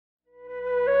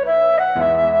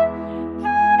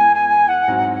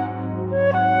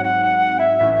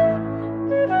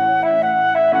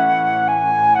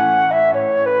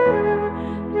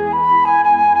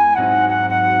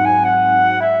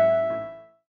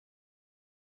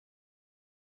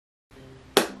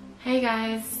Hey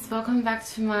guys, welcome back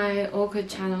to my awkward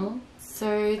channel.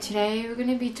 So today we're going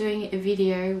to be doing a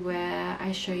video where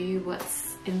I show you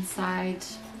what's inside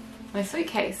my flute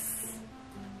case.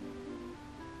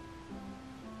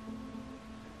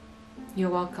 You're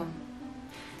welcome.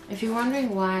 If you're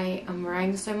wondering why I'm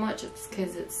wearing so much, it's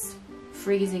because it's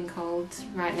freezing cold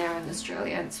right now in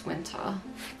Australia. It's winter.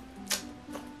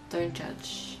 Don't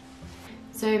judge.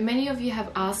 So many of you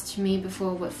have asked me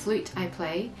before what flute I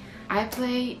play. I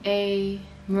play a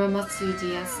Muramatsu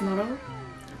DS model.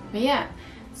 But yeah,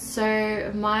 so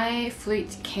my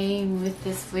flute came with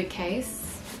this flute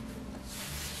case,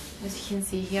 as you can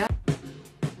see here.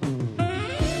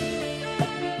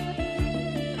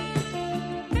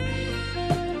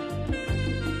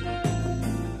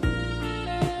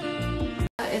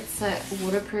 It's a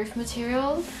waterproof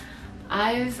material.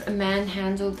 I've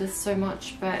manhandled this so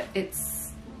much, but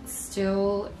it's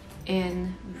still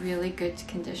in really good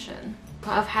condition.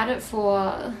 I've had it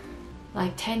for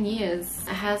like 10 years.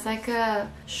 It has like a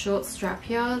short strap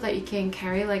here that you can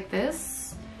carry like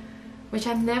this, which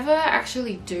I never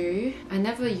actually do. I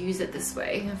never use it this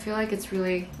way. I feel like it's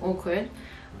really awkward,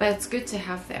 but it's good to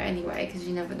have there anyway, because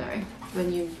you never know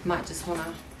when you might just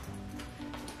wanna,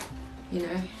 you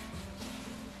know,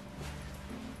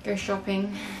 go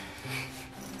shopping.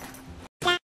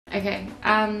 Okay,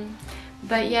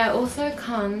 but yeah, it also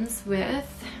comes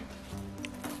with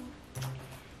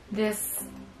this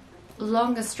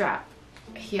longer strap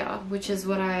here, which is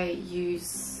what I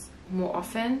use more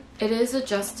often. It is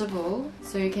adjustable,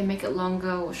 so you can make it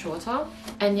longer or shorter.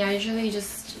 And yeah, I usually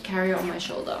just carry it on my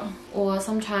shoulder. Or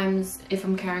sometimes if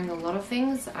I'm carrying a lot of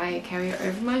things, I carry it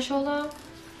over my shoulder.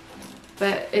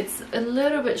 But it's a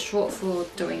little bit short for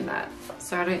doing that,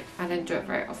 so I don't do it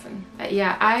very often. But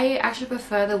yeah, I actually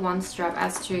prefer the one strap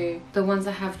as to the ones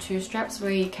that have two straps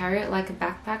where you carry it like a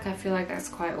backpack. I feel like that's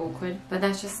quite awkward, but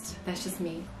that's just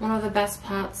me. One of the best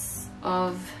parts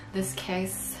of this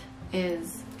case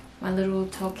is my little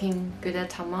talking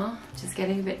guyzzz, just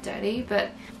getting a bit dirty,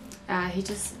 but he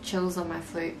just chills on my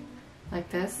flute like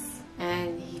this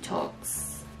and he talks.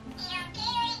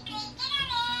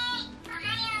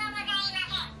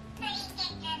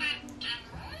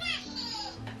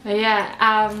 But yeah,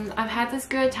 I've had this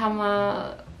guyzzz,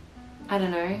 I don't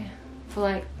know, for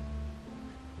like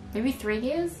maybe 3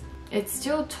 years. It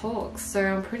still talks, so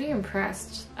I'm pretty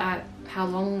impressed at how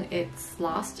long it's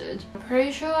lasted. I'm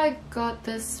pretty sure I got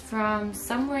this from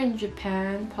somewhere in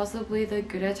Japan, possibly the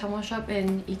guyzzz shop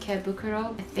in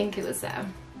Ikebukuro. I think it was there.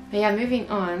 But yeah, moving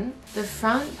on. The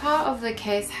front part of the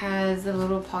case has a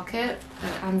little pocket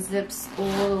that unzips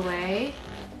all the way.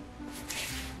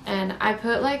 And I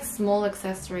put like small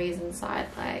accessories inside.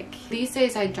 Like these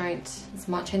days I don't as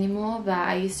much anymore, but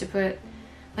I used to put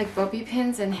like bobby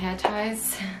pins and hair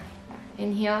ties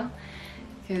in here,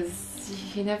 because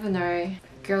you never know,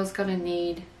 girls gotta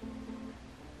need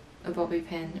a bobby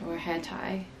pin or a hair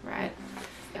tie, right?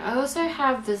 I also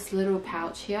have this little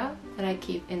pouch here that I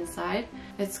keep inside.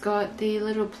 It's got the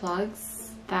little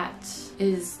plugs that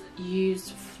is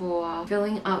used for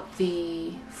filling up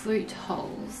the flute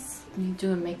holes. You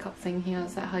do a makeup thing here,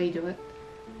 is that how you do it?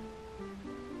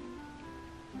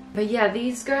 But yeah,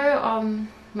 these go on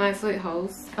my flute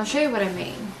holes. I'll show you what I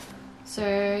mean. So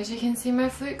as you can see, my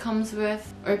flute comes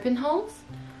with open holes,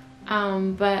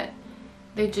 but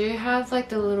they do have like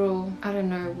the little, I don't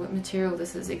know what material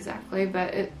this is exactly,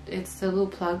 but it's the little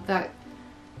plug that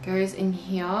goes in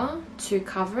here to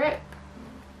cover it,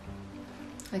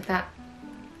 like that.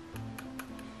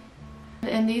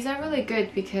 And these are really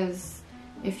good because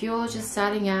if you're just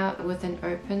starting out with an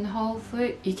open hole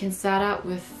flute, you can start out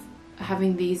with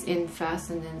having these in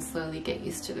first and then slowly get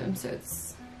used to them. So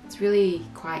it's really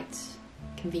quite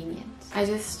convenient. I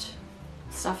just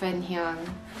stuff it in here and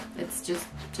it's just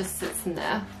sits in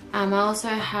there. I also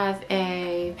have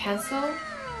a pencil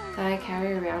that I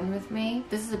carry around with me.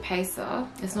 This is a pacer.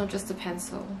 It's not just a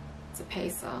pencil. It's a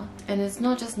pacer. And it's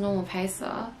not just normal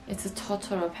pacer. It's a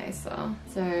Totoro pacer.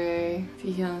 So if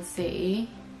you can see,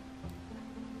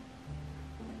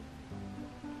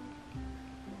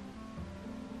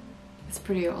 it's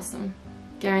pretty awesome.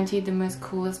 Guaranteed the most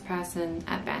coolest person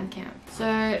at band camp. So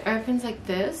it opens like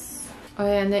this. Oh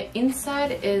yeah, and the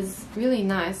inside is really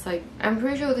nice. Like, I'm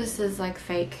pretty sure this is like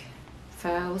fake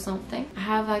fur or something. I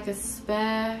have like a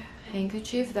spare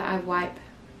handkerchief that I wipe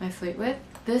my flute with.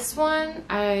 This one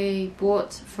I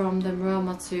bought from the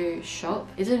Muramatsu shop.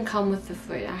 It didn't come with the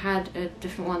flute. I had a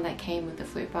different one that came with the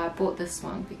flute, but I bought this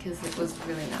one because it was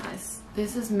really nice.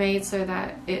 This is made so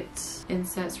that it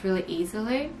inserts really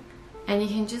easily, and you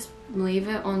can just leave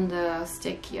it on the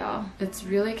stick here. It's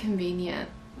really convenient.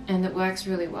 and it works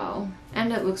really well,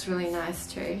 and it looks really nice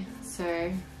too,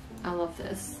 so I love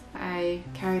this. I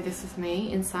carry this with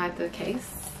me inside the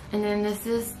case. And then this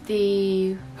is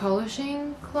the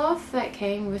polishing cloth that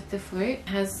came with the flute. It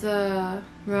has the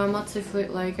Muramatsu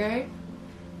flute logo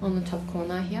on the top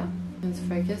corner here. Let's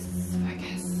focus.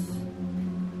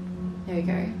 There we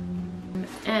go.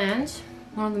 And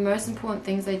one of the most important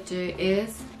things I do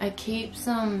is I keep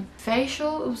some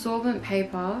facial absorbent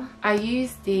paper. I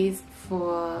use these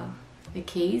for the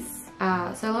keys. So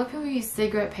a lot of people use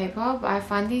cigarette paper, but I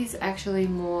find these actually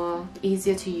more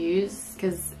easier to use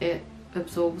because it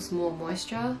absorbs more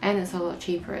moisture and it's a lot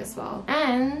cheaper as well.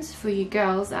 And for you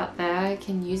girls out there, you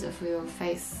can use it for your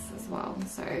face as well.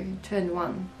 So 2 in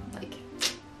 1, like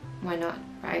why not,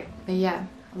 right? But yeah,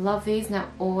 I love these and I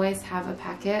always have a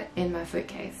packet in my flute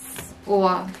case,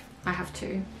 or I have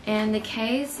 2. And the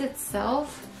case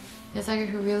itself is like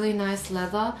a really nice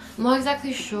leather. I'm not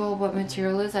exactly sure what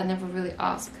material it is, I never really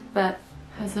asked, but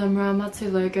it has a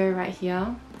Muramatsu logo right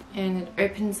here and it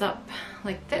opens up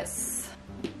like this.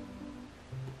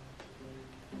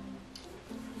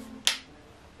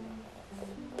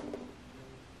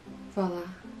 Voila.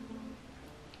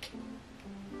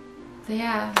 So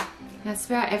yeah, that's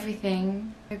about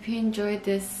everything. Hope you enjoyed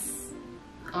this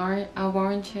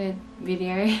warranted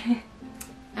video.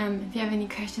 If you have any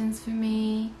questions for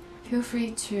me, feel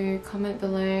free to comment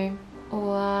below,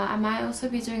 or I might also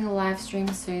be doing a live stream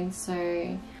soon, so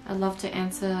I'd love to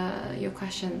answer your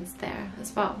questions there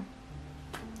as well.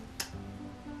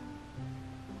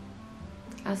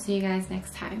 I'll see you guys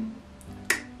next time.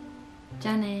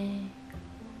 Jane.